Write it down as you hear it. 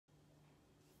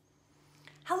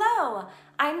Hello,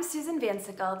 I'm Susan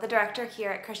the director here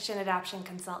at Christian Adoption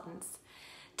Consultants.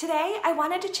 Today, I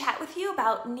wanted to chat with you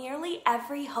about nearly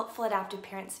every hopeful adoptive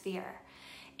parent's fear.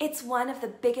 It's one of the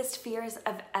biggest fears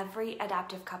of every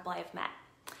adoptive couple I've met.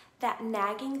 That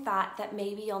nagging thought that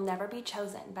maybe you'll never be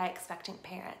chosen by expectant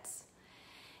parents.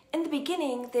 In the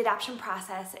beginning, the adoption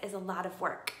process is a lot of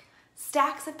work.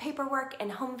 Stacks of paperwork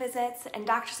and home visits and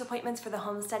doctor's appointments for the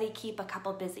home study keep a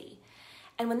couple busy.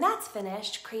 And when that's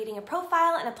finished, creating a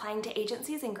profile and applying to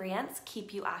agencies and grants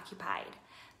keep you occupied.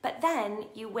 But then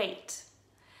you wait.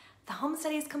 The home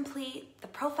study is complete, the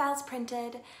profile's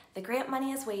printed, the grant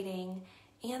money is waiting,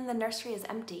 and the nursery is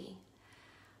empty.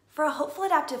 For a hopeful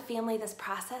adoptive family, this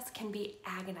process can be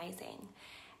agonizing.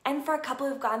 And for a couple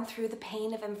who've gone through the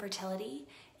pain of infertility,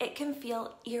 it can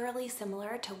feel eerily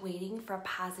similar to waiting for a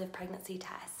positive pregnancy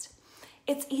test.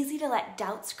 It's easy to let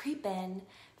doubts creep in,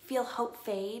 feel hope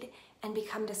fade, and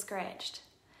become discouraged.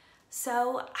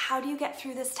 So how do you get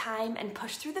through this time and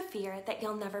push through the fear that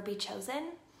you'll never be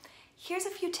chosen? Here's a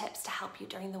few tips to help you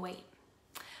during the wait.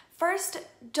 First,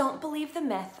 don't believe the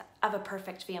myth of a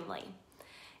perfect family.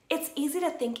 It's easy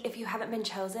to think if you haven't been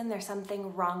chosen, there's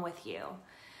something wrong with you.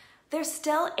 There's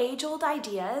still age-old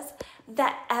ideas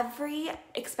that every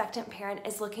expectant parent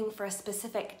is looking for a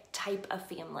specific type of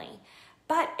family,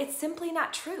 but it's simply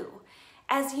not true.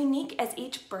 As unique as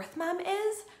each birth mom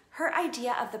is, her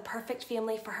idea of the perfect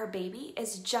family for her baby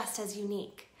is just as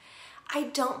unique. I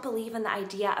don't believe in the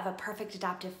idea of a perfect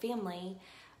adoptive family,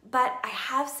 but I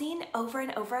have seen over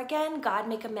and over again God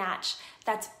make a match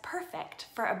that's perfect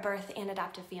for a birth and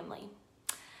adoptive family.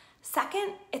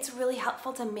 Second, it's really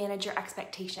helpful to manage your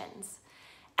expectations.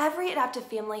 Every adoptive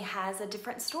family has a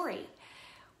different story.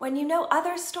 When you know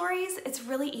other stories, it's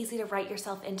really easy to write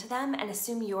yourself into them and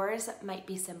assume yours might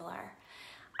be similar.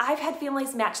 I've had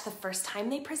families match the first time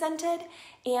they presented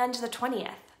and the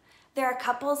 20th. There are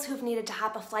couples who've needed to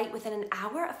hop a flight within an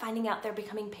hour of finding out they're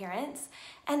becoming parents,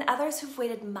 and others who've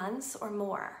waited months or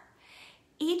more.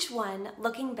 Each one,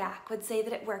 looking back, would say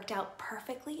that it worked out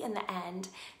perfectly in the end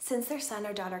since their son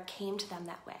or daughter came to them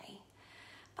that way.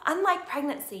 But unlike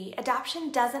pregnancy,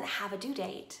 adoption doesn't have a due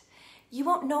date. You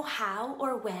won't know how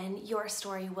or when your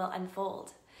story will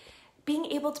unfold. Being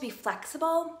able to be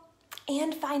flexible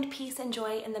and find peace and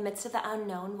joy in the midst of the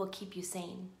unknown will keep you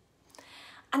sane.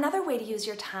 Another way to use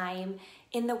your time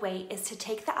in the wait is to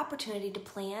take the opportunity to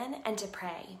plan and to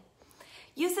pray.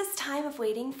 Use this time of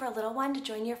waiting for a little one to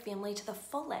join your family to the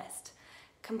fullest.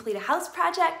 Complete a house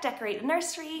project, decorate a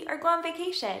nursery, or go on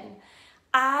vacation.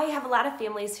 I have a lot of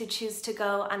families who choose to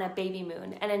go on a baby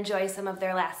moon and enjoy some of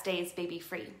their last days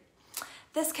baby-free.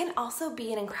 This can also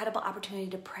be an incredible opportunity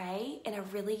to pray in a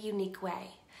really unique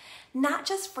way. Not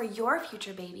just for your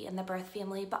future baby and the birth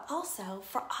family, but also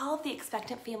for all of the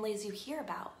expectant families you hear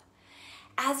about.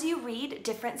 As you read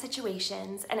different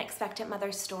situations and expectant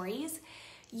mothers' stories,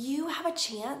 you have a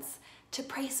chance to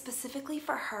pray specifically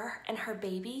for her and her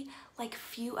baby like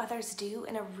few others do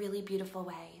in a really beautiful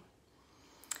way.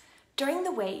 During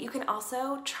the wait, you can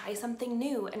also try something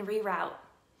new and reroute.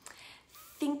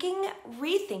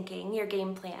 Rethinking your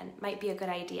game plan might be a good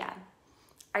idea.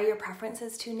 Are your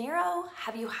preferences too narrow?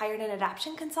 Have you hired an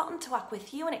adoption consultant to walk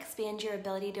with you and expand your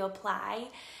ability to apply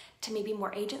to maybe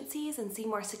more agencies and see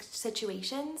more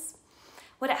situations?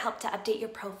 Would it help to update your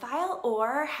profile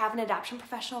or have an adoption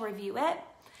professional review it?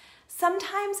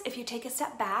 Sometimes if you take a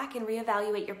step back and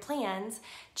reevaluate your plans,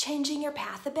 changing your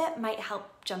path a bit might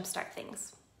help jumpstart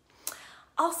things.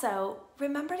 Also,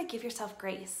 remember to give yourself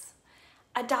grace.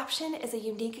 Adoption is a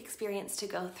unique experience to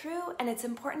go through, and it's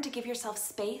important to give yourself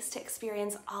space to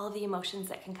experience all of the emotions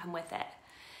that can come with it.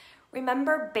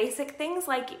 Remember basic things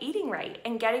like eating right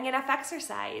and getting enough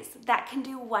exercise. That can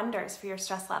do wonders for your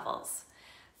stress levels.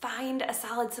 Find a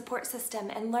solid support system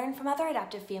and learn from other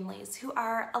adoptive families who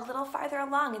are a little farther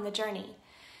along in the journey.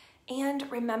 And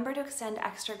remember to extend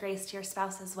extra grace to your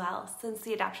spouse as well, since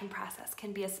the adoption process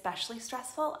can be especially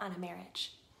stressful on a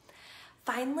marriage.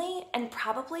 Finally, and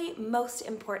probably most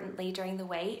importantly during the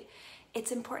wait,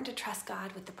 it's important to trust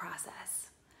God with the process.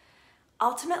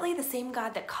 Ultimately, the same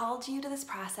God that called you to this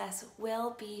process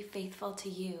will be faithful to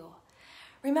you.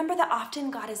 Remember that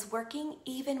often God is working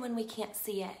even when we can't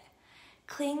see it.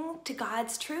 Cling to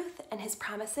God's truth and His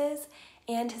promises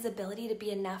and His ability to be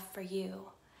enough for you.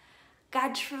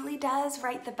 God truly does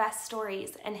write the best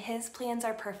stories, and His plans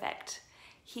are perfect.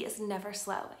 He is never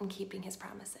slow in keeping His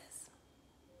promises.